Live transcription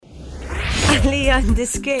Għalija in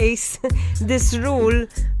this case, this rule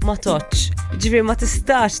ma toċ. Ġifieri ma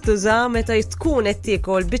tistax tuża meta tkun qed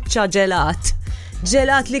tiekol biċċa ġelat.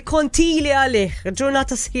 Ġelat li kontili għalih.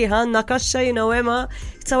 Ġurnata sħiħa għandna kaxxa Emma.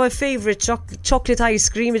 It's our favorite chocolate ice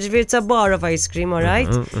cream. It's a bar of ice cream, all right?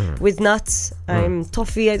 With nuts,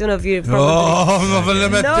 toffee. I don't know if you probably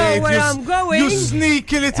know where I'm going. You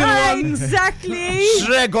sneaky little one. Exactly.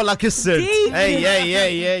 Xregola kissert.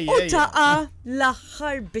 Ej. U taqa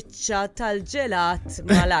l-aħħar biċċa tal-ġelat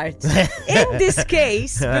mal-art. In this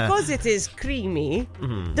case, because it is creamy,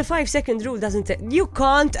 the 5-second rule doesn't... You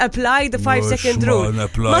can't apply the 5-second rule.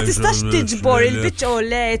 Ma tistax tiġbor il-biċċa u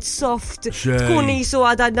let soft, tkun jisu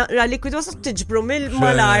għada naqra liquid, ma tistax tiġbru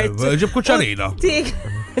mal-art. Ġib kuċarina.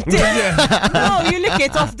 No, you lick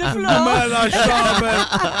it off the floor. Mela xaber.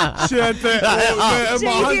 JD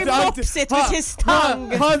mops it with his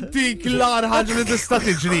tongue. Ħantik l-ar ħagġa li tista'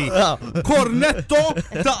 tiġri. Cornetto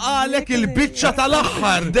taqalek il-biċċa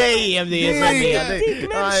tal-aħħar. Dejjem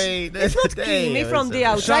It's not creamy from the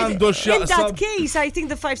outside. In that case, I think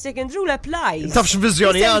the 5-second rule applies. Tafx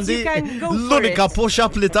viżjoni għandi l-unika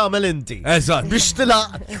push-up li tagħmel inti. Eżatt. Biex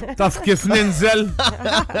tilaq. Taf kif ninżel.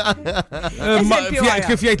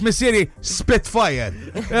 Kif jgħid missieri Spitfire.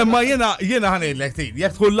 Ma jiena ħanejlek tin.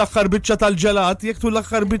 Jekk tkun l-aħħar biċċa tal-ġelat, jekk tkun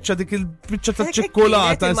l-aħħar biċċa dik il-biċċa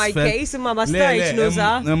taċ-ċikkolata. In my case, imma ma stajtx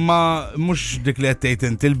nuża. Imma mhux dik li qed tgħid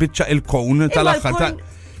inti il-biċċa il-kown tal-aħħar.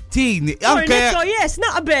 Tini, anke. Yes,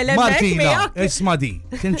 naqbel Martina, isma' di.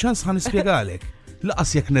 Kien ċans ħanispjegalek.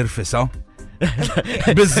 Laqas jekk nirfisa.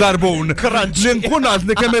 Bizzarbun. Nkun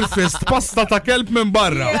għadni kemm il-fist pasta ta' kelb minn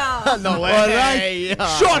barra. No way.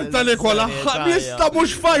 Xorta li kolla. Jista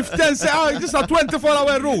mux 5-10 seħa, jista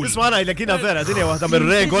 24-hour rule. Isma' ngħidlek kiena vera, din hija waħda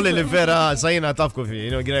mir-regoli li vera sajjina tafku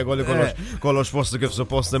fi. Regoli kollox postu kif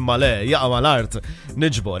suppost imma le, jaqa' mal-art.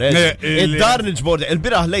 Niġbor, id-dar niġbor,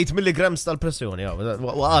 il-biraħ lejt milligrams tal-pressjoni,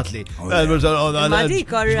 waqatli. Ma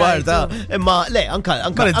dik orrajta. Imma le, anka.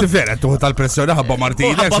 Inti vera tuħu tal-pressjoni ħabba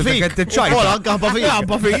Martina, Anka ħabba fija.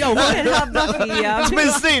 Ħabba fija.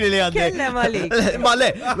 8 snin li għaddi. Kellem għalik. Ma le,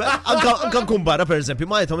 anka nkun barra per eżempju,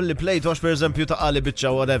 ma jtom li plejt per eżempju ta' għali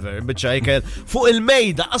biċċa whatever, biċċa ikel, fuq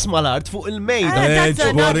il-mejda, asma l-art, fuq il-mejda.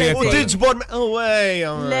 U tiġbor,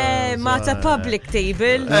 Le, ma ta' public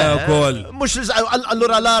table. Mux,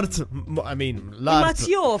 allura l-art, I mean, l-art. Ma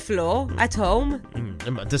tjoflu, at home.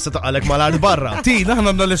 Tista ta' għalek ma l-art barra. Tina,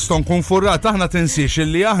 aħna l-iston konfurrat, aħna tinsiex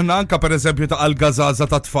li aħna anka per eżempju ta'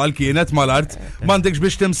 għal-gazaza ta' tfal kienet ma l-art, mandekx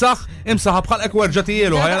biex timsaħ, imsaħ bħal ekwerġa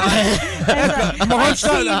tijielu.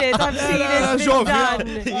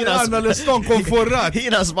 Għanna l-iston konfurrat.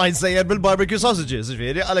 Jina smajt sejjer bil-barbecue sausages,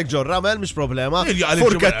 ġviri, għalek ġor ramel, mish problema.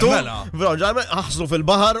 Furkettu, ħaslu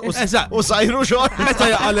fil-bahar u sajru xor. Meta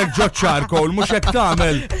jgħalek ġo charcoal, mux jek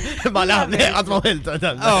tamel. Ma laħni, għatma milta.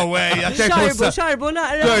 Xarbu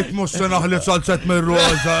naqra. Tejt musta naħli salzet mir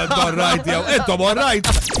roza, darrajt jew, intom orrajt.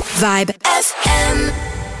 Vibe FM.